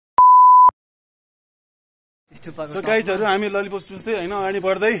So गाइजहरु हामी lollipop चुस्दै हैन अगाडि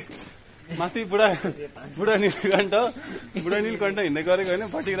बढ्दै माथि बुढानीलकण्ठ हिँड्दै गरेको हैन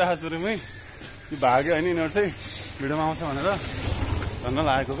फटिरहेको सुरुमै भाग्यो हैन यिनीहरु चाहिँ भिडियोमा आउँछ भनेर भन्न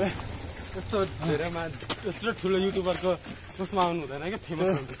लागेको के यस्तो धेरैमा यस्तो ठुलो युट्युबरको उसमा आउनु हुँदैन के फेमस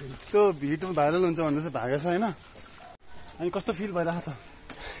हुन्छ त्यो भिडियो भाइरल हुन्छ भनेर चाहिँ भागेछ हैन अनि कस्तो फिल भइरहेको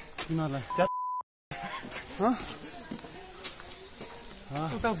छ यिनीहरुलाई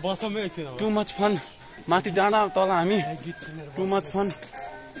उता बसमै एकछिन टु मच फन माथि डाँडा तल हामी टु मच फन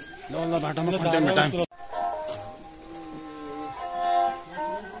ल बाटोमा कन्टेन्टमा टाइम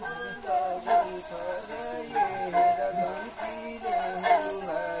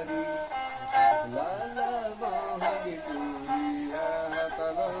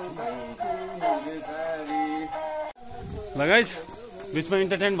लगाइस बिचमा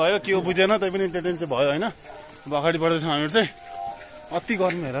इन्टरटेन भयो के हो बुझेन तै पनि इन्टरटेन चाहिँ भयो हैन अब अगाडि बढ्दैछौँ हामीहरू चाहिँ अति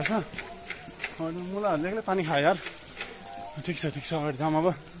गर्मी हेरेछ मुलाहरूले एक्लै पानी खायो यार ठिक छ अगाडि जाऊँ अब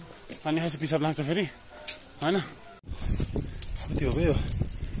पानी खाएपछि पिसाब लाग्छ फेरि हैन कति हो यो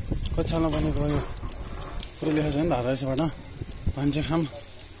कति सालमा बनेको यो पुरै लेखेको छ नि धारा यसबाट पानी चाहिँ खाम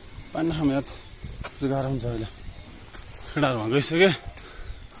पानी नखाम यार गाह्रो हुन्छ अहिले केटाहरूमा गइसक्यो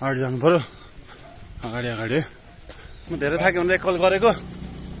अगाडि जानु पऱ्यो अगाडि म धेरै थाक्यो भने कल गरेको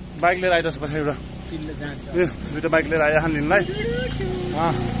बाइक लिएर आइरहेछ पछाडिबाट दुइटा बाइक लिएर आयो लिनलाई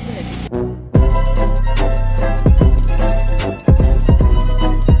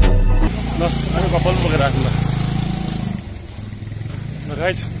ल अनि कपाल बोकेर राख्नु ल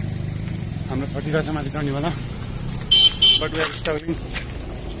राइट हाम्रो फटिरहेछ माथि चढ्ने बेला बट वी आर स्ट्रगलिङ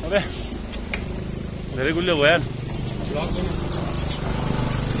अबे धेरै गुलियो भयो यार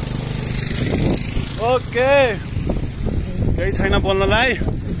ओके केही छैन बोल्नलाई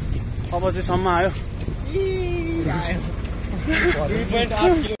अब चाहिँ सम्म आयो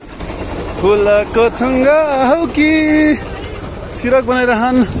फुलको थुङ्गा हौ कि सिरक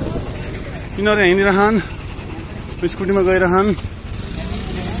बनाइरहन् यिनीहरू हिँडिरहन् स्कुटीमा गइरहन्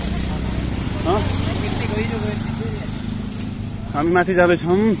हामी माथि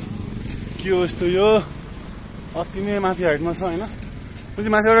जाँदैछौँ के हो यस्तो यो अति नै माथि हाइटमा छ होइन पछि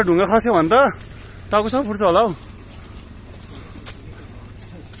माथिबाट ढुङ्गा खस्यो भने त टाउको सब फुट्छ होला हौ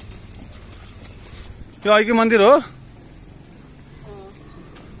त्यो अघिको मन्दिर हो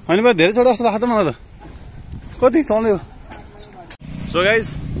होइन भाइ धेरै छोटा जस्तो लाग्छ मलाई त कति चल्यो सो गाइज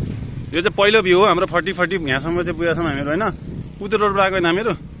यो चाहिँ पहिलो भ्यू हो हाम्रो 40 यहाँसम्म चाहिँ पुगेका छौँ हामीहरू होइन उत्तर रोडबाट आएको होइन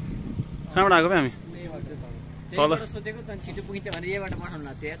हामीहरू कहाँबाट आएको हामी तल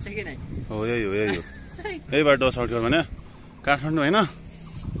हो यही हो यही बाटो सर्टकट भने काठमाडौँ होइन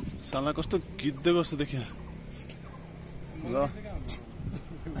साला कस्तो गिद्धो कस्तो देखियो ल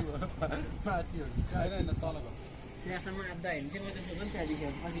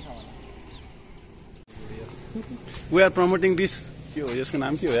वी आर प्रमोटिङ दिस के हो यसको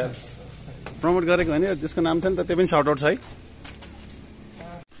नाम के हो यार प्रमोट गरेको होइन त्यसको नाम छ नि त त्यो पनि सर्ट आउट छ है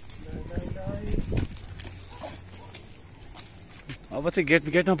अब चाहिँ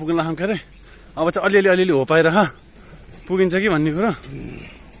गेटमा पुग्न लाग्छौँ के अरे अब चाहिँ अलिअलि हो पाएर पुगिन्छ कि भन्ने कुरो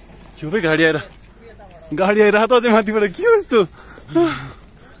छुपै गाडी आएर त अझै माथिबाट के हो यस्तो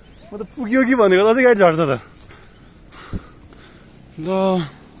म त पुग्यो कि भनेको अझै गाडी झर्छ त ल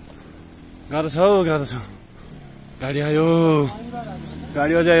गाह्रो छ गाडी आयो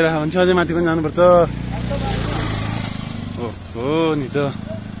गाडी अझै आइरहेको भने चाहिँ अझै माथि पनि जानुपर्छ हो नि त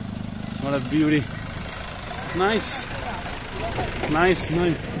एउटा ब्युटी नाइस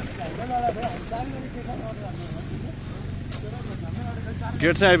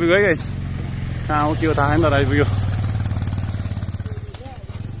गेट चाहिँ आइपुग्यो है गाइस कहाँ हो के हो थाहा छैन तर आइपुग्यो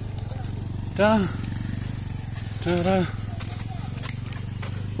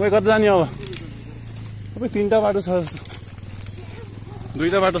कोही कता जाने अब सबै 3टा बाटो छ जस्तो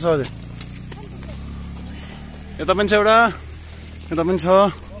 2टा बाटो छ अझै यता पनि छ एउटा यता पनि छ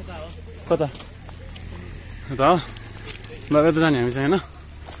कता यता लगाएर जाने हामी चाहिँ होइन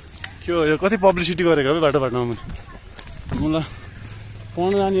के हो यो कति पब्लिसिटी गरेको हो बाटोमा मलाई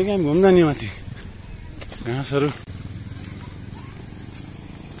पढ्न जाने कि हामी घुम्न जाने माथि घाँसहरू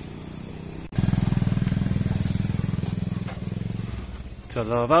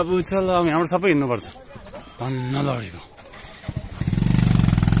चल बाबु चल अब यहाँबाट सबै हिँड्नुपर्छ धन्न लडेको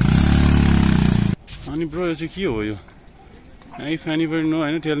अनि ब्रो यो चाहिँ के हो यो इफ एनीबडी नो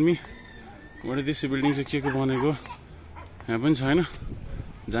होइन tell me what is this building चाहिँ के को बनेको यहाँ पनि छ होइन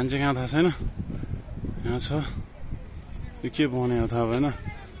जान्छ कहाँ थाहा छैन यहाँ छ यो के बनायो थाहा भएन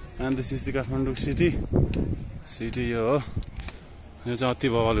and this is the Kathmandu city यो हो यो चाहिँ अति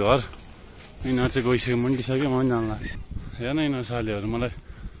बवाल घर यिनीहरू चाहिँ गइसक्यो मन्टिसक्यो म पनि जान्ला हेर्न यिनीहरू सालीहरू मलाई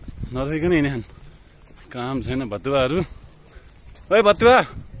नदेखिकन हिँडेछन् काम छैन भतुवाहरू ओइ भतुवा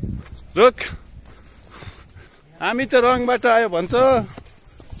रोक हामी चाहिँ रङबाट आयो भन्छ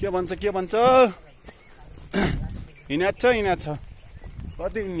के भन्छ हिँड्छ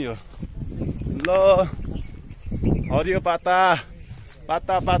कति हिँड्ने हो ल हरियो पाता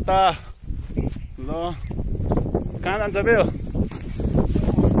ल कहाँ जान्छ बे हो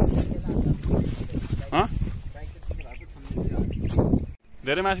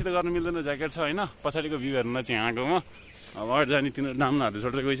धेरै माथि त गर्न मिल्दैन ज्याकेट छ होइन पछाडिको भ्यू हेर्न चाहिँ यहाँको म अब अगाडि जाने तिनीहरू नाम्नाहरू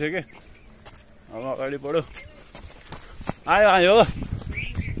छोडेर गइसक्यो अब अगाडि बढो आयो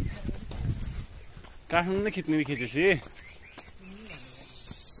काठमाडौँ नै खिच्ने खिचेपछि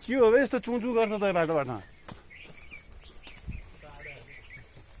के हो बे यस्तो चुचु गर्छ त बाटोबाट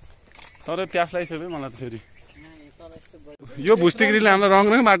तर प्यास लागिसक्यो मलाई त फेरि यो भुस्तिगिरीले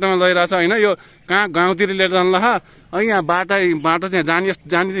हामीलाई रङ बाटोमा लगिरहेछ होइन यो कहाँ गाउँतिर लिएर जानु ल अघि यहाँ बाटो चाहिँ जाने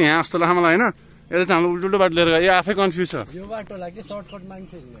चाहिँ यहाँ जस्तो लाग्छ मलाई होइन यसले चाहिँ हाम्रो उल्टो बाटो लिएर गयो यो आफै कन्फ्युज छ यो बाटो लागि सर्टकट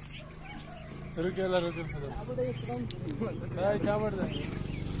मान्छे कहाँबाट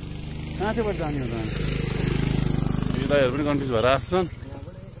जाने हो त यो दाइहरू पनि कन्फ्युज भएर आएको छन्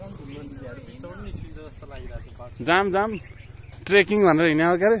जाम ट्रेकिङ भनेर हिँड्ने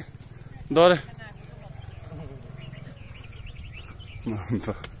हो के अरे डरे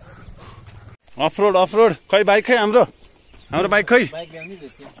अफरोड खै बाइक खै हाम्रो बाइक खै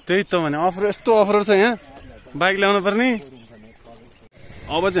त्यही त भने यस्तो अफरोड छ यहाँ बाइक ल्याउनु पर्ने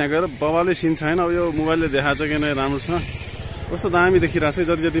अब चाहिँ यहाँ गएर बबाले सिन छैन अब यो मोबाइलले देखाएको छ कि नै राम्रो छ कस्तो दामी देखिरहेछ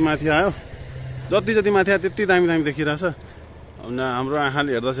जति माथि आयो जति माथि आयो त्यति दामी देखिरहेछ हाम्रो आँखाले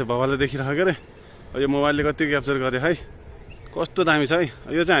हेर्दा चाहिँ बबाले देखिरहेको के अरे यो मोबाइलले कति क्याप्चर गर्यो है कस्तो दामी छ है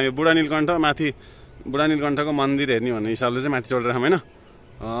यो चाहिँ हामी बुढानीलकण्ठको मन्दिर हेर्ने भन्ने हिसाबले चाहिँ माथि चढेर होइन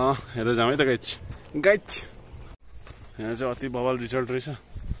हेरेर जाउँ है त गाइच यहाँ चाहिँ अति बबाल रिजल्ट रहेछ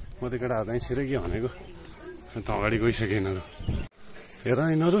म त केटाहरू चाहिँ छिरै के भनेको त अगाडि गइसकेँ यिनीहरू हेर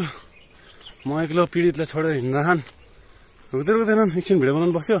यिनीहरू म एक्लो पीडितलाई छोडेर हिँड्न रुक्दैनन् एकछिन भिडियो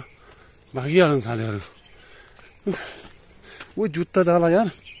बनाउनु बस्यो भागिहाल्नु थाल्योहरू ऊ जुत्ता जाला यार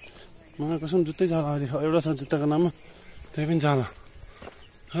मलाई कसम जुत्तै जाला एउटा छ जुत्ताको नाममा त्यही पनि जाला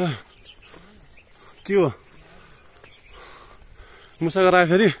के हो मुसा गरायो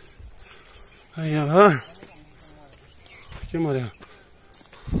फेरि के मर्यो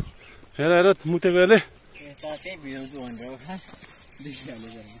हेर मुटेको यसले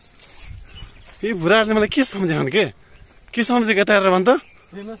यी बुढाहरूले मलाई के सम्झ्यो के सम्झेको यता हेरेर भन् त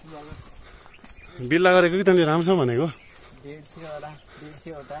बिल्ला गरेको कि तैँले राम्रोसँग भनेको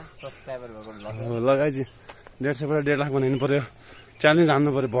लगाइजी 150बाट 1.5 लाख बनाइनु पर्यो च्यालेन्ज हान्नु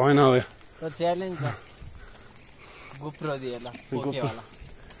पर्यो भएन अब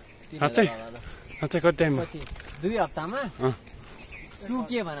साँच्चै कति टाइममा 2 हप्तामा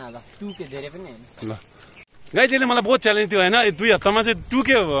 2K बना ल 2K धेरै पनि हैन ल गाइजले मलाई बहुत च्यालेन्ज दियो होइन 2 हप्तामा चाहिँ 2K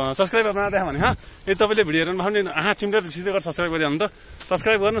सब्सक्राइबर बनाएर देखा भने यदि तपाईँले भिडियो हेर्नु भने चिम्टेर सिधै गरेर सब्सक्राइब गरिहाल्नु त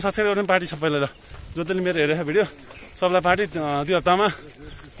सब्सक्राइब गर्नु पार्टी सबैलाई ल जसले मेरो हेरेको भिडियो सबलाई पार्टी 2 हप्तामा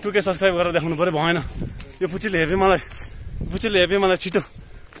 2K सब्सक्राइब गरेर देखाउनु पर्यो भएन यो पुच्चीले हेपे मलाई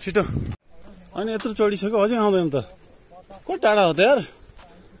छिटो अनि यत्रो चढिसक्यो अझै आउँदैन त को टाढा हो त यार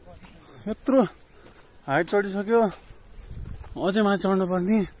यत्रो हाइट चढिसक्यो अझै माथि चढ्नु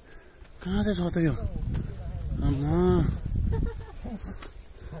पर्ने कहाँ चाहिँ छ त यो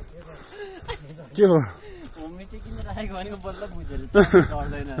के हो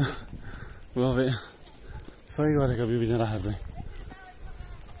सही गरेको बिबिचमा राखेर चाहिँ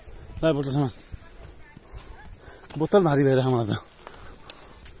ल बोतलसम्म बोतल भारी भइरहेको मलाई त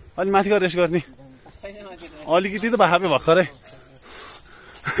अलि माथि गएर रेस्ट गर्ने अलिकति त भापे भर्खरै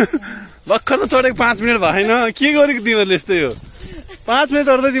भर्खर त चढेको 5 मिनट भएन के गरेको तिमीहरूले यस्तै हो 5 मिनट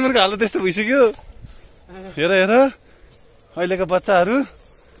चढ्दै तिमीहरूको हालत त्यस्तो भइसक्यो हेर अहिलेको बच्चाहरू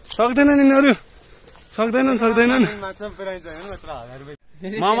सक्दैनन् यिनीहरू सक्दैनन्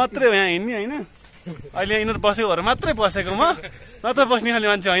म मात्रै हो यहाँ हिँड्ने होइन अहिले यिनीहरू बसेको भएर मात्रै बसेको म नत्र बस्ने खाले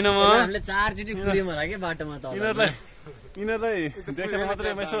मान्छे होइन म यिनीहरूलाई देखेर मात्रै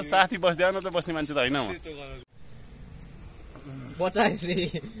यसो साथी बस्दै नत्र बस्ने मान्छे त होइन म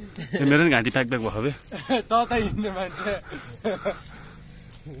मेरो नि घाँटी प्याक भएको भए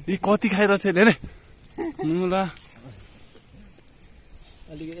यी कति खाइरहेछ धेरै मुला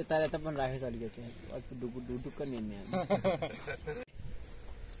अलिकति यता पनि राखेछ अलिकति ढुक्क निन्ने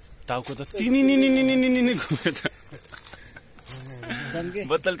टाउको त तिनी घुमेछ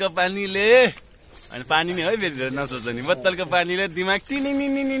बोतलको पानीले अनि पानी नै है फेरि नसोच्छ नि बोतलको पानीले दिमाग तिनी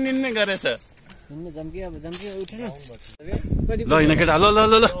गरेछ ल हिँड केटा ल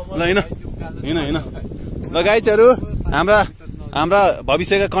हिँड ल गाइजहरू हाम्रा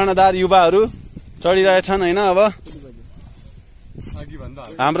भविष्यका कर्णधार युवाहरू चढिरहेछन् होइन। अब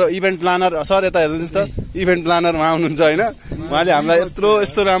हाम्रो इभेन्ट प्लानर सर यता हेर्नुहोस् त, इभेन्ट प्लानर उहाँ हुनुहुन्छ होइन। उहाँले हामीलाई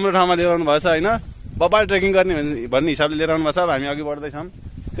यस्तो राम्रो ठाउँमा लिएर आउनु भएको छ होइन। बबाल ट्रेकिङ गर्ने भन्ने हिसाबले लिएर आउनु भएको छ। अब हामी अघि बढ्दैछौँ।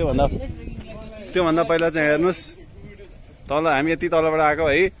 त्योभन्दा पहिला चाहिँ हेर्नुहोस् तल, हामी यति तलबाट आएको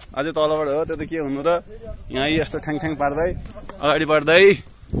है, अझै तलबाट हो त्यो त के हुनु र। यहाँ यस्तो ठ्याङ पार्दै अगाडि बढ्दै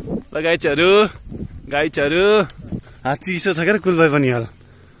ल गाइचहरू चिसो छ क्या कुलबाई पनि हाल।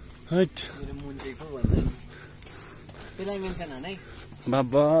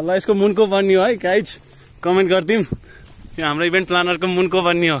 बाबा ल यसको मुनको बन्ने हो है गाइज, कमेन्ट गरिदिउँ यो हाम्रो इभेन्ट प्लानरको मुनको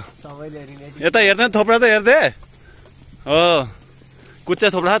बन्ने हो। यता हेर्दै थोप्रा त हेर्दै हो, कुच्चा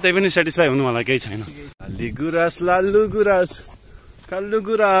थोप्रा त्यही पनि सेटिस्फाई हुनु मलाई केही छैन। लाली गुराँस लालु गुराँस कालु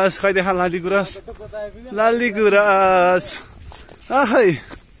गुराँस कहिले खा लाली गुराँस लाली गुराँस आहै।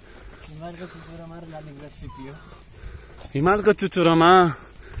 हिमालको चुचुरोमा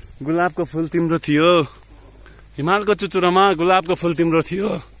गुलाबको फुल तिम्रो थियो, हिमालको चुचुरोमा गुलाबको फुल तिम्रो थियो,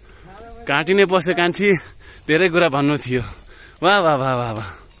 घाँटिने बसे कान्छी धेरै कुरा भन्नु थियो। वाह वाह वाह वाह वाह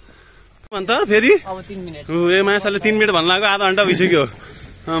भन्छ फेरि ए माछाले 3 मिनट भन्नु लाग्यो, आधा घन्टा भइसक्यो।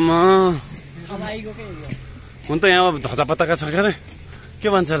 हुन त यहाँ अब धजा पत्ताका छ क्या के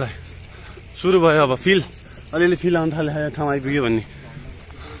भन्छ यसलाई, सुरु भयो अब फिल, अलिअलि फिल आउनु थाल्यो ठाउँ आइपुग्यो भन्ने।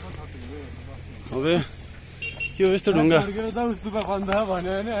 अब के हो यस्तो ढुङ्गा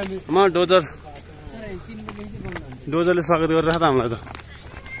डोजरले स्वागत गरिरहेको त हामीलाई त।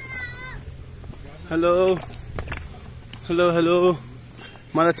 हेलो हेलो हेलो,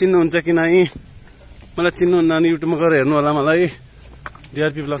 मलाई चिन्नुहुन्छ कि नै? मलाई चिन्नुहुन्न भने युट्युबमा गएर हेर्नु होला मलाई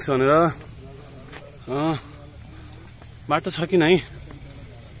DRP Vlogs भनेर। बाटो छ कि नै?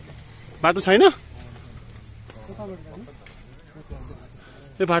 बाटो छैन?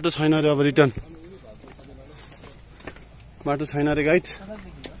 ए बाटो छैन अरे, अब रिटर्न बाटो छैन अरे गाइड।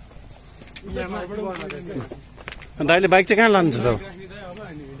 दाइले बाइक चाहिँ कहाँ लान्छ त?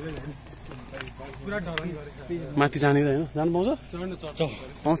 माथि जाने होइन, जानु पाउँछ?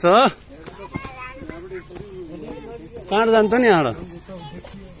 पाउँछ कहाँ जानु त नि यहाँ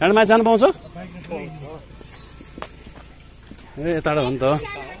माथि जानु पाउँछ? ए यताबाट हो नि त।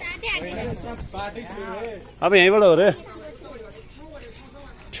 अब यहीँबाट हो रे,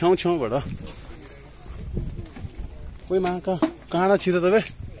 छेउबाट। कोही मा कहाँ छिटो त बे,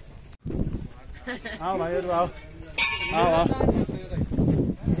 आओ भाइहरू आओ आओ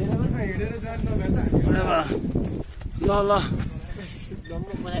ल ल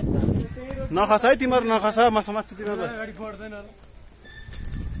नखस है तिमीहरू, नखस म समात्छु तिमीहरूलाई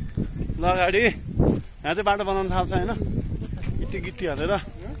ल अगाडि। यहाँ चाहिँ बाटो बनाउनु थाल्छ होइन, गिट्टी हालेर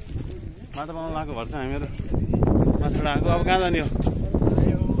बाटो बनाउनु लगाएको भएर चाहिँ हामीहरू माथिबाट आएको। अब कहाँ जाने हो?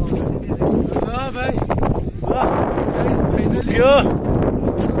 भाइ यो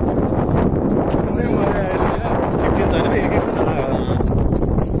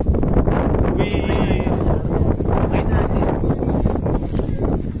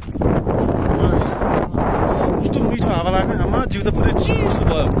कस्तो मिठो हावा लाग्यो आमा, जिउ त पुरै चिसो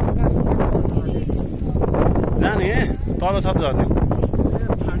भयो। जाने तल छ त झर्ने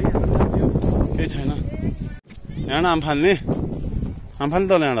केही छैन। यहाँ आम फाल्ने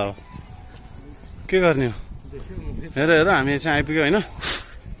तल यहाँ हो, के गर्ने हो? हेर हामी चाहिँ आइपुग्यो होइन।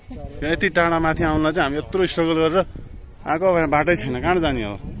 यति टाढा माथि आउनलाई चाहिँ हामी यत्रो स्ट्रगल गरेर आएको, बाटै छैन, कहाँ जाने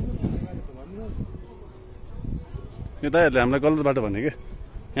हो? यो दाइहरूले हामीलाई गलत बाटो भन्यो कि,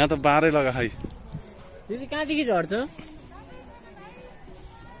 यहाँ त बाह्रै लगा खाइ। कहाँदेखि झर्छ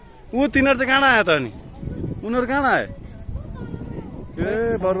ऊ तिनीहरू चाहिँ कहाँ आयो त? अनि उनीहरू कहाँ आयो?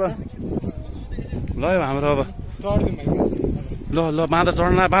 ए बर्बा ल हाम्रो अब ल ल बाँदर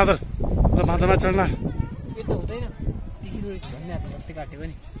चढ्ला, बाँदर ल बाँदरमा चढ्ला।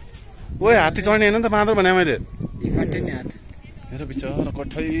 ओ हात्ती चढ्ने होइन नि त, बाँदर भने मैले हेर बिचरा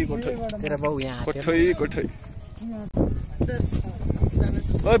कोठै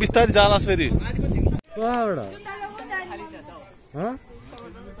ओ बिस्तारै जालास फेरि।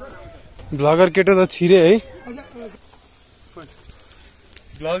 ब्लगर केटो त छिरे है,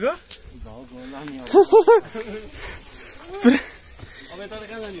 ब्लगर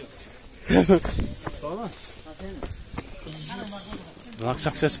भ्लग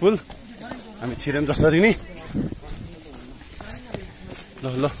सक्सेसफुल, हामी छिर्यौँ जसरी नि।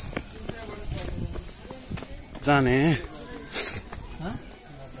 ल जाने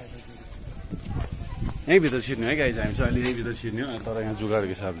यहीँ भित्र छिर्ने है गाइज, हामी चाहिँ अहिले यहीँ भित्र छिर्ने हो, तर यहाँ जुगाडको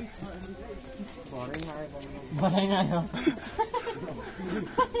हिसाबले।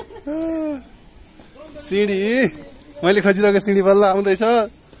 सिँढी मैले खोजिरहेको सिँढी बल्ल आउँदैछ,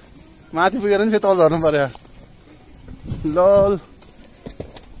 माथि पुगेर नि फेरि तल झर्नु पर्यो। ल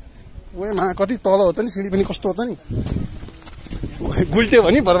ओए मा कति तल हो त नि सिडी पनि कस्तो हो त नि गुल्ट्यो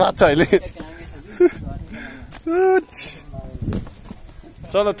भने बर्बाद छ अहिले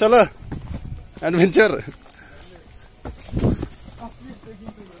चलो चलो एडभेन्चर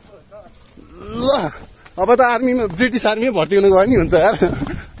ल अब त आर्मीमा ब्रिटिस आर्मीमा भर्ती हुनु गयो नि हुन्छ यार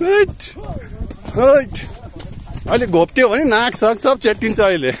अहिले घोप्ट्यो भने नाक सक सब चेट्टिन्छ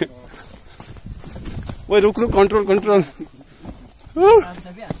अहिले ओइ रुक रुक कन्ट्रोल कन्ट्रोल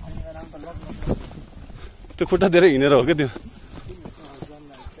त्यो खुट्टा धेरै हिँडेर हो क्या त्यो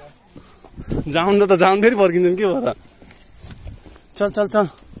जाउन त जाउन फेरि फर्किँदैन के भयो त चल चल चल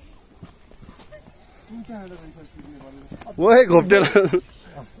ओए घोप्टेल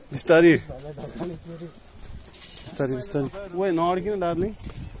बिस्तारी बिस्तारी बिस्तारी ओए नअड्किन डार्लिङ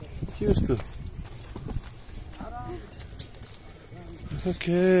के यस्तो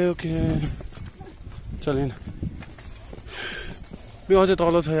ओके ओके चल हिँड यो अझै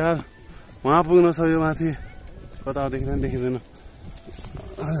तल छ यार वहाँ पुग्न छ यो माथि कता देखिँदैन देखिँदैन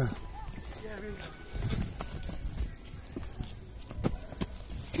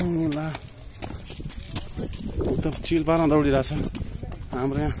ला एकदम चिल पार्न दौडिरहेछ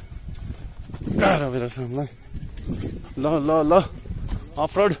हाम्रो यहाँ गाह्रो भइरहेछ हामीलाई ल ल ल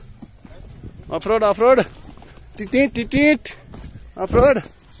अफरोड अफरोड अफरोड टिटिट टिटिट अफरोड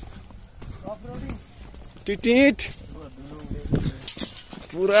टिटिट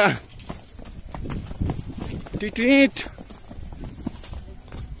पुरा टिटिट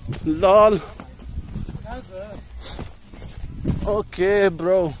लल ओके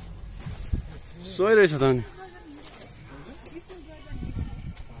ब्रो सोइरहेछ त अनि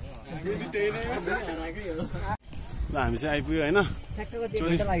ल हामी चाहिँ आइपुग्यो होइन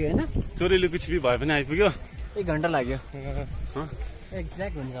चोरी लुकुछिपी भए पनि आइपुग्यो 1 घण्टा लाग्यो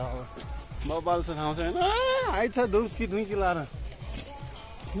एक्ज्याक्ट हुन्छ बबाल छ ठाउँ चाहिँ होइन आइछ धुकी धुकी लाएर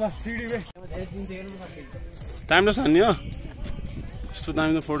टाइम छ नि हो यस्तो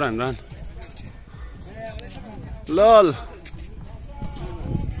दामी त फोटो हान्नु लल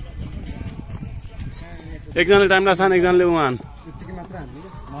एकजनाले टाइम लाग्छ एकजनाले उहाँ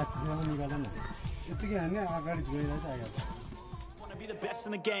Be the best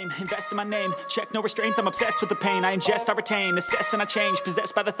in the game, invest in my name. Check no restraints, I'm obsessed with the pain. I ingest, I retain, assess and I change.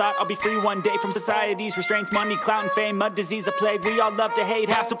 Possessed by the thought I'll be free one day from society's restraints. Money, clout and fame, mud, disease, a plague. We all love to hate,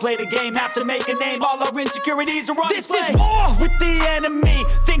 have to play the game, have to make a name. All our insecurities are on display. This is war with the enemy.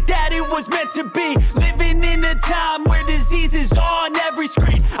 Think that it was meant to be. Living in a time where disease is on every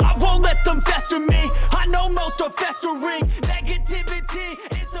screen. I won't let them fester me. I know most are festering. Negativity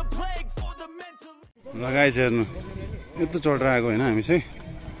is a plague for the mentally. लगाइछ हेर्नु यत्रो चढेर आएको होइन हामी चाहिँ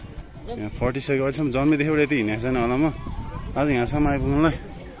यहाँ 40 सकेको अहिलेसम्म जन्मेदेखि यति हिँडेको छैन होला म आज यहाँसम्म आइपुग्नुलाई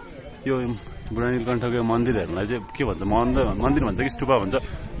यो बुढानीलकण्ठको यो मन्दिरहरूलाई चाहिँ के भन्छ मन्दिर भन्छ कि स्टुपा भन्छ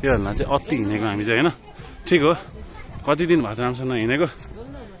योहरूलाई चाहिँ अति हिँडेको हामी चाहिँ होइन ठिक हो कति दिन भएको छ राम्रोसँग नहिँडेको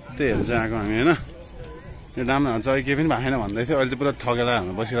त्यही हेर्नु चाहिँ आएको हामी होइन यो राम्रो हुन्छ अहिले केही पनि भएन भन्दै थियो अहिले चाहिँ पुरा थकेला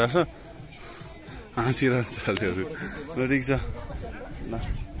हामी बसिरहेको छ हाँसिरहन्छ अरूहरू ल ठिक छ ल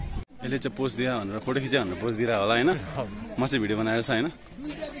यसले चाहिँ पोस्ट दियो भनेर फोटो खिच्यो भनेर पोस्ट दिइरह होला होइन म चाहिँ भिडियो बनाएर छ होइन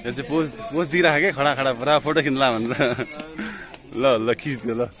यो चाहिँ पोस्ट दिइराख क्या खडा खडा पुरा फोटो खिच्ला भनेर ल ल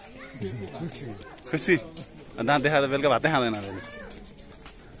खिच्दियो ल खुसी दाँत देखाएर बेलुका भातै खाँदैन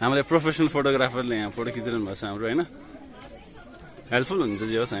हाम्रो प्रोफेसनल फोटोग्राफरले यहाँ फोटो खिचिरहनु भएको छ हाम्रो होइन हेल्पफुल हुन्छ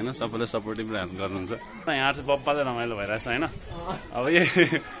जे होस् होइन सबैले सपोर्टिभ हेल्प गर्नुहुन्छ यहाँ चाहिँ बप्पाले रमाइलो भइरहेछ होइन अब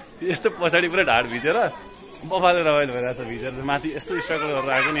यस्तो पछाडि पुरा ढाड भिजेर बफाले रमाइलो भइरहेछ भिजेर माथि यस्तो स्ट्रगल गरेर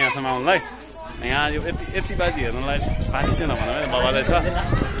आएको नि यहाँसम्म आउनुलाई यहाँ यो यति बाजी हेर्नुलाई पाँची चाहिँ नभनौँ है बबाले छ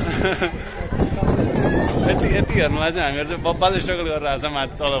यति हेर्नुलाई चाहिँ हामीहरू चाहिँ बब्बाले स्ट्रगल गरेर आएको छ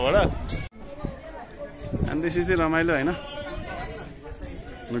माथि तलबाट अनि त्यसपछि चाहिँ रमाइलो होइन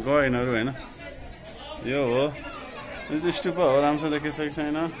गएनहरू होइन यो हो यो चाहिँ स्टुपा हो राम्रोसँग देखिसकेको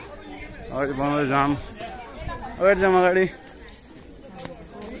छैन अगाडि बनाउँदै जाम अगाडि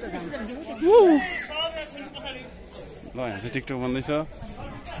ल यहाँ चाहिँ टिकटक बन्दैछ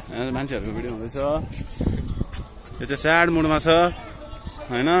यहाँ मान्छेहरूको भिडियो हुँदैछ यो चाहिँ स्याड मुडमा छ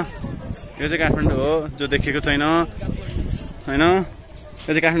होइन यो चाहिँ काठमाडौँ हो जो देखेको छैन होइन यो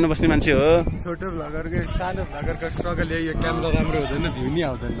चाहिँ काठमाडौँ बस्ने मान्छे हो छोटो भ्लगरको सानो भ्लगरको स्ट्रगल यो क्यामेरा राम्रो हुँदैन भ्यू नि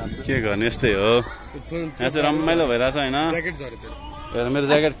आउँदैन के गर्ने यस्तै हो यहाँ चाहिँ रमाइलो भइरहेछ होइन मेरो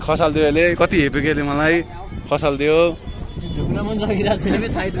ज्याकेट खसालिदियो अहिले कति हेपेको अहिले मलाई खसालिदियो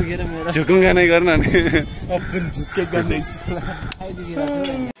झुक्नु गानै गर्न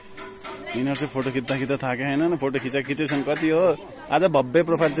यिनीहरू चाहिँ फोटो खिच्दा थाके होइन फोटो खिचेछन् कति हो आज भव्य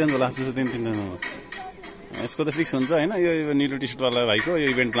प्रोफाइल चेन्ज होला जस्तो 3 दिन यसको त फिक्स हुन्छ होइन यो निलो टी सर्टवाला भाइको यो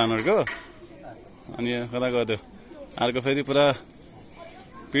इभेन्ट प्लानरको अनि कता गयो अर्को फेरि पुरा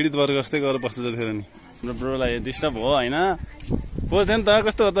पीडित वर्ग जस्तै गरेर बस्छ जतिखेर नि हाम्रो ब्रोलाई डिस्टर्ब हो होइन पोज्दैन त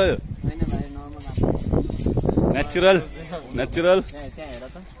कस्तो हो त यो नेचुरल नेचुरल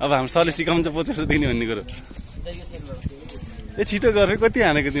अब हाम्रो सरले सिकाउँछ पोज कस्तो दिने भन्ने कुरो ए छिटो गरेर कति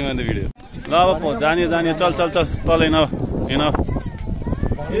हानेको तिमीहरूले भिडियो ल अब पोज जानियो जानियो चल चल चल तल हिँड हिँड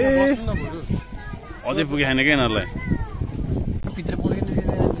ए अझै पुगे खाने क्या यिनीहरूलाई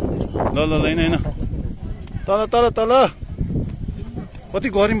ल ल ल हिँड तल तल तल कति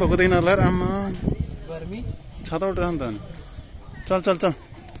गरम भएको त यिनीहरूलाई आमा छाता उठेर नि त चल चल चल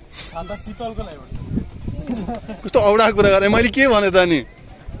कस्तो औडा कुरा गरे मैले के भने त नि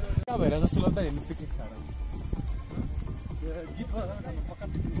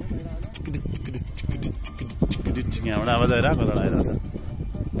यहाँबाट आवाज आइरहेको कताबाट आइरहेको छ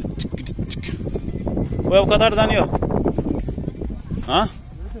अब कताबाट जाने हो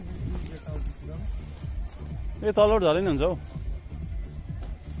ए तलबाट झर्दै नि हुन्छ हौ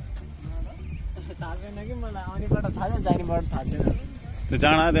त्यो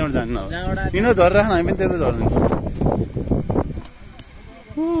जाँडा त्यहाँबाट जाने यिनीहरू झरेर राख्न हामी पनि त्यता झर्ने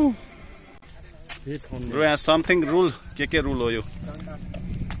Bro has something rule के rule हो यो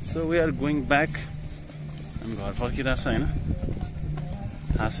so we are going back हामी घर फर्किरहेको छ होइन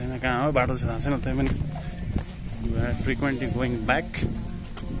थाहा छैन कहाँ हो बाटो चाहिँ थाहा छैन त्यही पनि we are frequently going back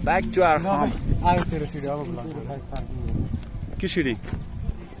to our home के सिडी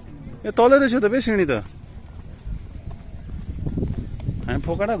ए तलै रहेछ त बे सिडी त हामी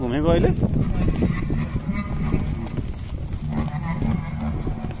फोकाडा घुमेको अहिले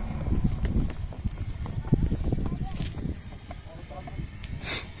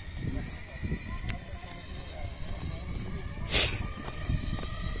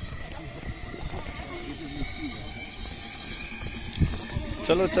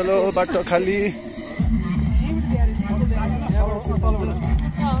चलो चलो बाटो खाली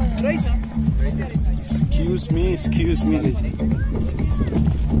excuse me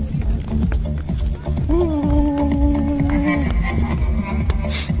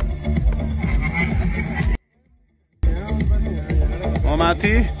o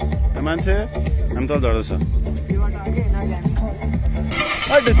माथि मान्छे हामी तल झर्दैछ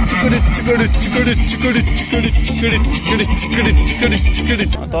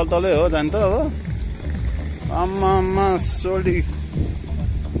तल तलै हो जाने त अब आम्मा सोली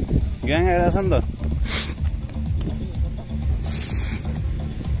ग्याङ आइरहेछ नि त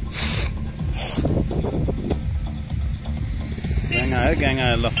ग्याङ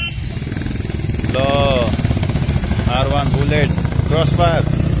आयो ल R1 बुलेट क्रसफायर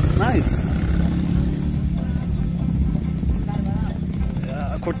नाइस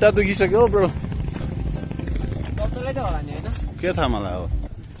खुट्टा दुखिसक्यो ब्रो के थाहा मलाई अब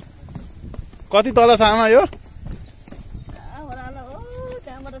कति तल छ आमा यो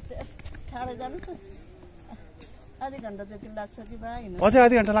अझै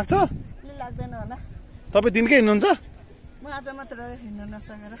आधी घन्टा लाग्छ लाग्दैन होला तपाईँ दिनकै हिँड्नुहुन्छ म आज मात्र हिँड्न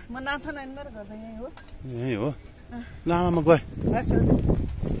नसकेर म नाथन हिँड्न गर्दै यही हो ल आमा म गएँ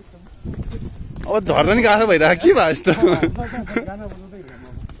अब झर्न नि गाह्रो भइरहेको के भयो यस्तो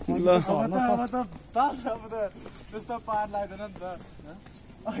ल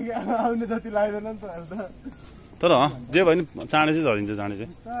तर जे भयो नि चाँडै चाहिँ झरिन्छ चाँडै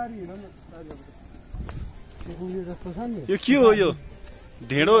चाहिँ यो के हो यो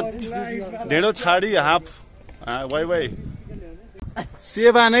ढेँडो छाडी हाफ वाइ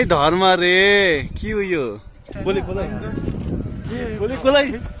सेवा नै धर्म रे के हो यो कुलै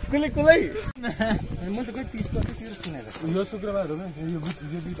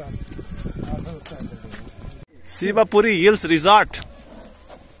शिवपुरी हिल्स रिजोर्ट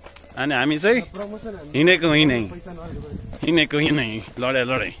अनि हामी चाहिँ हिँडेको हिँडै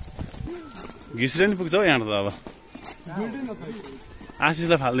लडाइ घिस्रे नि पुग्छ हौ यहाँ त अब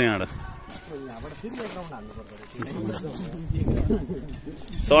आशिषलाई फाल्दै यहाँबाट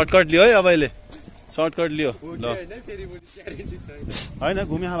सर्टकट लियो है अब अहिले सर्टकट लियो ल होइन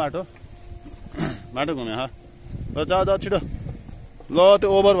घुम्यो बाटो घुम्यो ल जा छिटो ल त्यो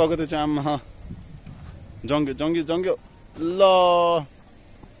ओभर भएको त्यो चाहिँ आम्मा जङ्ग्यो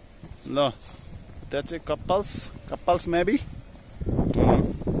ल त्यहाँ चाहिँ कपल्स मेबी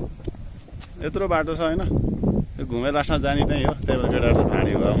यत्रो बाटो छ होइन घुमेर लास्टमा जाने नै हो त्यही भएर केटाहरू चाहिँ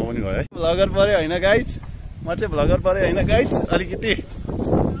फाँडी भयो म पनि गएँ है भ्लगर पऱ्यो होइन गाइज म चाहिँ भ्लगर पऱ्यो होइन गाइज अलिकति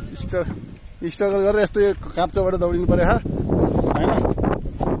स्ट्रगल गरेर यस्तो यो काप्चोबाट दौडिनु पऱ्यो होइन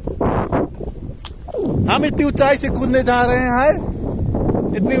हम इतनी ऊंचाई से कूदने जा रहे हैं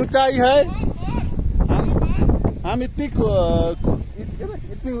इतनी ऊंचाई है हम इतनी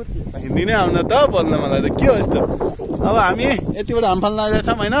हिन्दी नै आउन त बोल्न मलाई त के हो यस्तो अब हामी यतिबाट हामफाल लागेको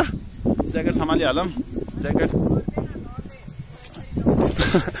छौँ होइन ज्याकेट सम्हालिहालौँ ज्याकेट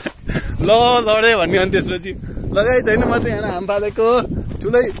ल लडे भन्ने अनि त्यसपछि लगाइ छैन म चाहिँ यहाँ हाम फालेको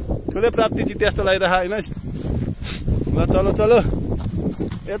ठुलै प्राप्ति जिते जस्तो लागिरह होइन ल चलो चलो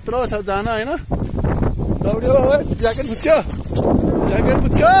यत्रो छ जान होइन दौड्यो ज्याकेट फुस्क्यो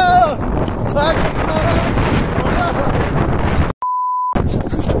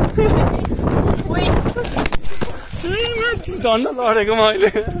धन्न लडेको मैले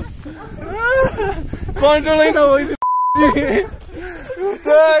कन्ट्रोलै नभइदियो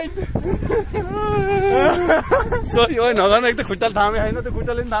सरी हो नगर्नु एक त खुट्टाले थामे होइन त्यो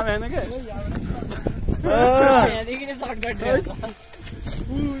खुट्टाले पनि थामे होइन क्या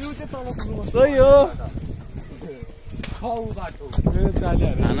सही हो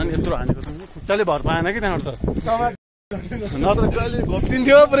हाना नि यत्रो हानेको खुट्टाले भर पाएन कि त्यहाँबाट त नत्र कहिले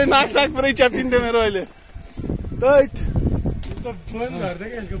घोप्टिन्थ्यो पुरै नाकसाक पुरै च्याप्टिन्थ्यो मेरो अहिले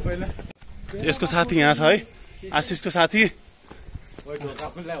यसको साथी यहाँ छ है आशिषको साथी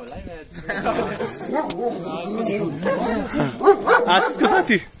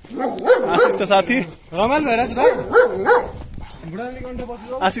आशिषको साथी रमाइलो भइरहेछ भाइ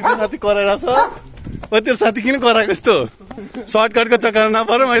आशिषको साथी कराएर छ ओ तेरो साथी किन कराएको यस्तो सर्टकटको चक्कर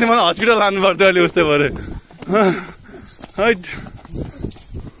नपऱ्यो मैले मलाई हस्पिटल लानु पर्थ्यो अहिले उस्तै पऱ्यो हैट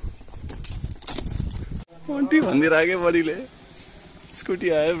अन्टी भनिदिइराख्यो बडीले स्कुटी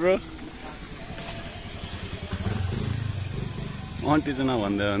आयो ब्रो अन्टी चाहिँ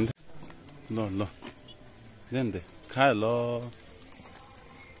नभन्दै ल ल देन दे खायो ल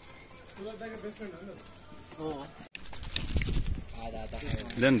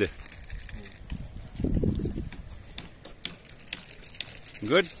देन दे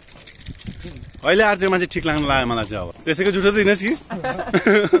गुड अहिले आर्चेमा चाहिँ ठिक लाग्नु लाग्यो मलाई चाहिँ अब त्यसैको जुठो दिनुहोस् कि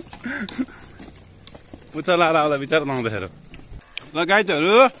उच्च लाएर आउला विचार नआउँदाखेरि ल गाइजहरू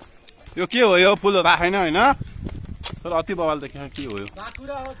यो के हो यो फुलहरू राखेन होइन तर अति बवाल देखेको के हो यो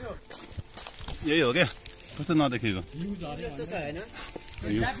यही हो क्या कस्तो नदेखेको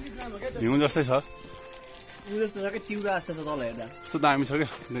हिउँ जस्तै छ कस्तो दामी छ क्या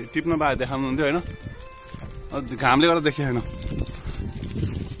टिप्न पाए देखाउनु हुन्थ्यो होइन घामले गर्दा देखेन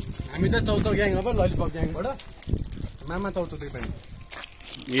हामी चाहिँ चौचौ ग्याङ अब ललिपप ग्याङबाट मामा चौचौदेखि पाइन्छ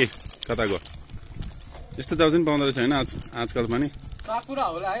ए कता गयो यस्तो दाउ पनि पाउँदो रहेछ होइन आजकल पनि साकुरा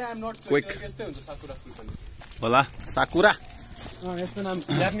होला है आइ एम नट क्विक यस्तै हुन्छ साकुरा फुल पनि होला साकुरा यस्तो नाम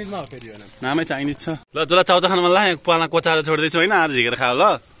जापानिजमा हो फेरि यो नाम नामै चाइनिज छ ल जसलाई चाउचा खानु मन लाग्यो पाला कोचाएर छोड्दैछु होइन आज झिकेर खाऊ ल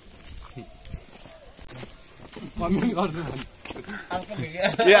कमेन्ट गर्नु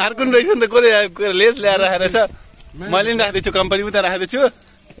ए अर्को रहेछ नि त कसले लेस ल्याएर राखेको छ मैले पनि राख्दैछु कम्पनी उता राखेको छु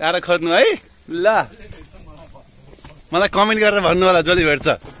आएर खोज्नु है ल मलाई कमेन्ट गरेर भन्नु होला जसले भेट्छ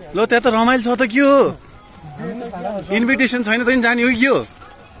ल त्यहाँ त रमाइलो छ त के हो इन्भिटेसन छैन त जाने हो कि हो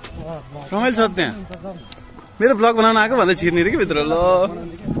रमाइलो छ त्यहाँ मेरो ब्लग बनाउन आएको भन्दै छिर्ने कि भित्र ल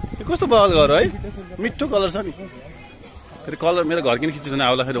कस्तो बवाल गर है मिठो कलर छ नि फेरि कलर मेरो घर किन खिच्छु भने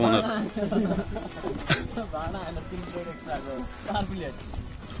आउला फेरि ओनर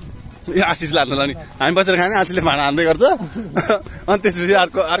ए आशिष लाग्नु ल नि हामी बसेर खाने आशिषले भाँडा हान्दै गर्छ अनि त्यसपछि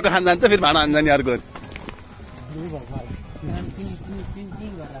अर्को खान जान्छ फेरि भाँडा हान्छ नि अर्को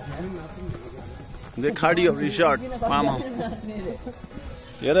देखाडी रिसर्ट मामा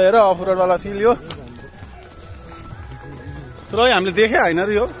हेर हेर अफरोडवाला फिल यो तर हामीले देखे होइन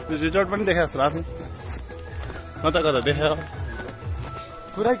र यो रिजोर्ट पनि देखाएको छ आफै कता कता देखायो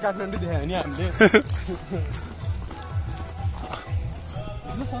पुरै काठमाडौँ देखायो नि हामीले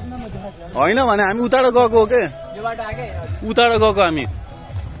होइन भने हामी उताबाट गएको हो के उताबाट गएको हामी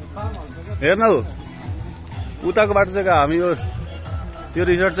हेर्न हौ उताको बाटो चाहिँ हामी यो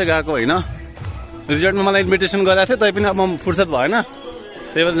रिजोर्ट चाहिँ गएको होइन रिजोर्टमा मलाई इन्भिटेसन गरेको थियो तै पनि अब म फुर्सद भएन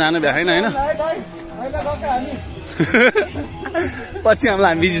त्यही भएर जानु भ्याएन होइन पछि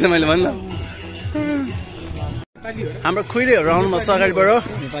हामीलाई हामी बिजी छ मैले भन्नु हाम्रो खुइरेहरू आउनुभएको छ अगाडिबाट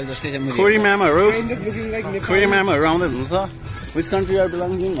खोरी म्यामहरू आउँदै हुनुहुन्छ विच कन्ट्री आर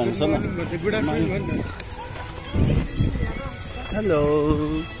बिलोङ्गिङ भन्छ न हेलो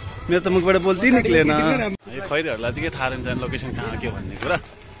मेरो त मुखबाट बोल्दै निक्लेन खैरीहरूलाई चाहिँ के थाहा रहन्छ लोकेसन कहाँ के भन्ने कुरा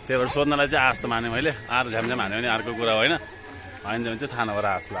त्यही भएर सोध्नलाई चाहिँ आश त माने मैले आएर झ्यामझ्याम हान्यो भने अर्को कुरा होइन होइन भने चाहिँ थाहा नभएर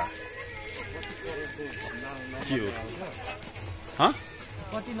आश ला के हो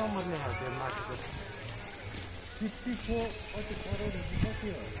कति नम्बर लेखाएको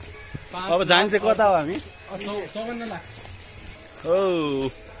अब जान्छ कता हो हामी 54 लाख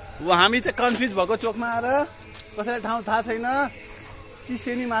ओ हामी चाहिँ कन्फ्युज भएको चोकमा आएर कसैलाई ठाउँ थाहा छैन कि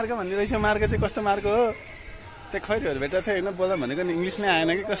सेनी मार्ग भन्ने रहेछ मार्ग चाहिँ कस्तो मार्ग हो त्यो खैरीहरू भेटेको थियो होइन बोल्दा भनेको नि इङ्ग्लिस नै आएन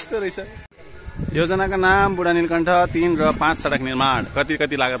कि कस्तो रहेछ योजनाको नाम बुढानीलकण्ठ 3 र 5 सडक निर्माण। कति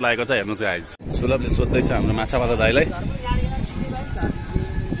कति लागत लागेको छ हेर्नु चाहिँ आज सुलभले सोध्दैछ हाम्रो माछावाला दाइलाई।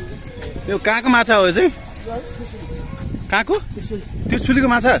 यो कहाँको माछा हो चाहिँ? कहाँको? त्रिशुलीको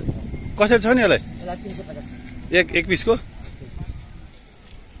माछा कसरी छ नि यसलाई? एक पिसको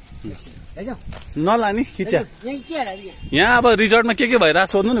नलानी खिच्या। यहाँ अब रिजोर्टमा के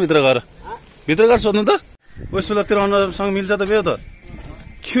भइरहेको सोध्नु न, भित्र गएर सोध्नु त। ओ सुलभ तेरो अनुहारसँग मिल्छ त बेहो त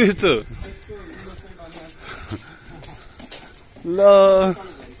के यस्तो ल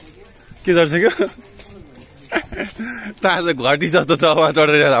के गर्छ क्या त आज घटी जस्तो छ उहाँ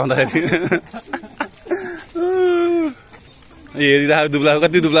चढेर आउँदाखेरि हेरिरहेको दुब्ला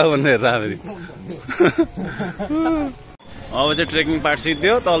कति दुब्ला भनेर हेरेर फेरि अब चाहिँ ट्रेकिङ पार्ट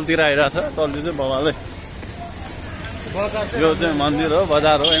सिद्धियो तलतिर आइरहेछ। तलतिर चाहिँ बाबाले यो चाहिँ मन्दिर हो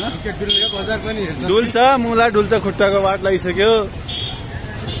बजार हो होइन डुल्छ मुला डुल्छ खुट्टाको वाट लागिसक्यो।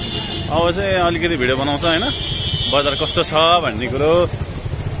 अब चाहिँ अलिकति भिडियो बनाउँछ होइन बजार कस्तो छ भन्ने कुरो।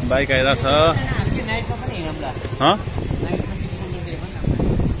 बाइक आइरहेछ।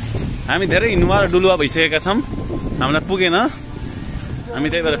 हामी धेरै हिँडुवा र डुलुवा भइसकेका छौँ हामीलाई पुगेन हामी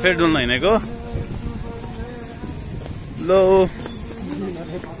त्यही भएर फेरि डुल्न हिँडेको। लो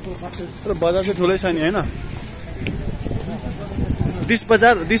बजार चाहिँ ठुलै छ नि होइन डिस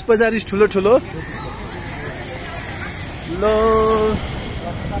बजार इज ठुलो ठुलो। लो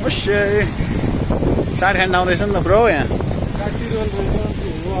साइड ह्यान्ड आउँदैछ नि त ब्रो यहाँ।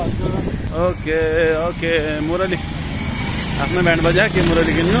 ओके ओके मुरली आफ्नो ब्यान्ड बजा के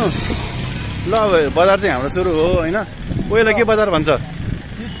मुरली किन्नु ल। अब बजार चाहिँ हाम्रो सुरु हो होइन। पहिला के बजार भन्छ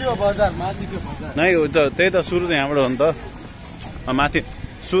नै हो त त्यही त सुरु त यहाँबाट हो नि त। माथि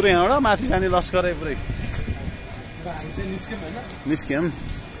सुरु यहाँबाट माथि जाने लस्करै पुरै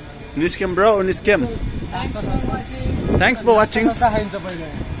निस्क्यम ब्रो निस्क्यम। Thanks for watching.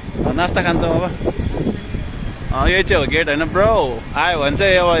 नास्ता खान्छौँ अब यही चाहिँ हो गेट होइन ब्रो। आयो भने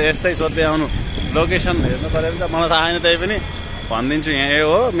चाहिँ अब यस्तै सोध्दै आउनु लोकेसन हेर्नु पऱ्यो भने त मलाई थाहा आएन त्यही पनि भनिदिन्छु। यहाँ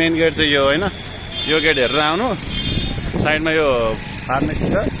हो मेन गेट चाहिँ यो होइन यो गेट हेरेर आउनु। साइडमा यो फार्मेसी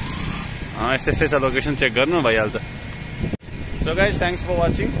छ यस्तै यस्तै छ लोकेसन चेक गर्नु भइहाल्छ। So guys thanks for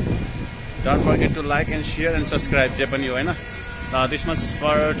watching don't forget to like and share and subscribe जे पनि हो होइन। दिस मच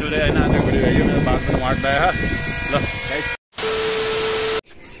फर टुडे होइन आजको भिडियो यो मेरो बात पनि वाट भयो ल गाइज।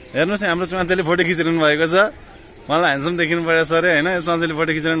 हेर्नुहोस् हाम्रो चुवान्चेले फोटो खिचिरहनु भएको छ। मलाई ह्यान्डसम देखिनु पऱ्यो सर होइन। चुवान्चेले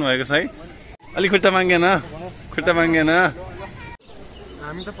फोटो खिचिरहनु भएको छ है। अलिक खुट्टा मागेन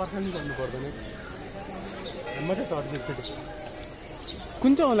हामी त पर्खानी गर्नु पर्दैन म चाहिँ चढ्छु एकचोटि।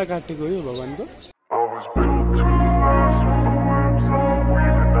 कुन चाहिँ औँला काटेको हो यो भगवान्को?